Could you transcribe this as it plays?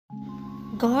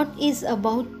God is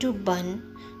about to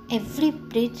burn every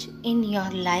bridge in your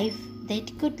life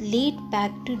that could lead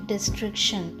back to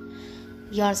destruction.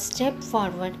 Your step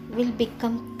forward will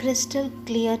become crystal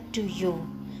clear to you.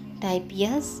 Type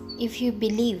yes if you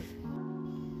believe.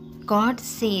 God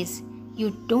says you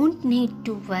don't need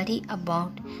to worry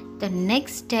about the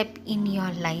next step in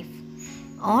your life.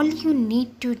 All you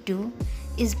need to do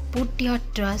is put your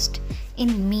trust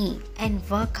in me and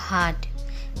work hard.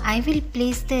 I will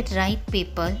place the right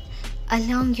people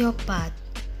along your path.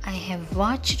 I have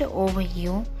watched over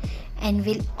you and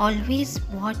will always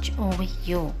watch over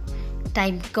you.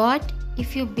 Type God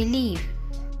if you believe.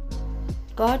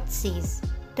 God says,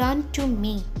 turn to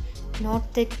me,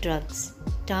 not the drugs.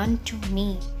 Turn to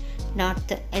me, not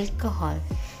the alcohol.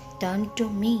 Turn to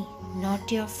me,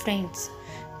 not your friends.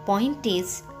 Point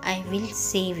is, I will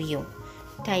save you.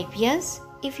 Type yes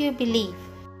if you believe.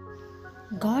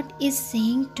 God is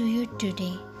saying to you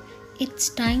today, it's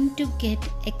time to get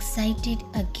excited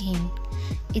again.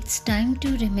 It's time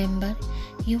to remember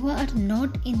you are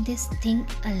not in this thing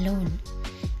alone.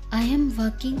 I am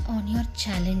working on your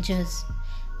challenges.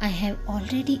 I have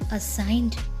already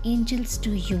assigned angels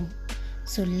to you.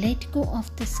 So let go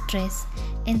of the stress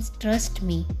and trust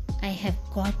me, I have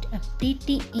got a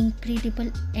pretty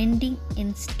incredible ending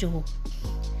in store.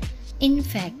 In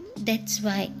fact, that's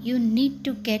why you need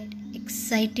to get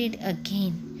excited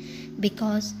again,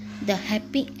 because the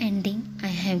happy ending I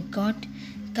have got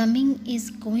coming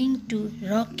is going to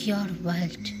rock your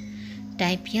world.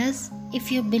 Type yes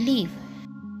if you believe.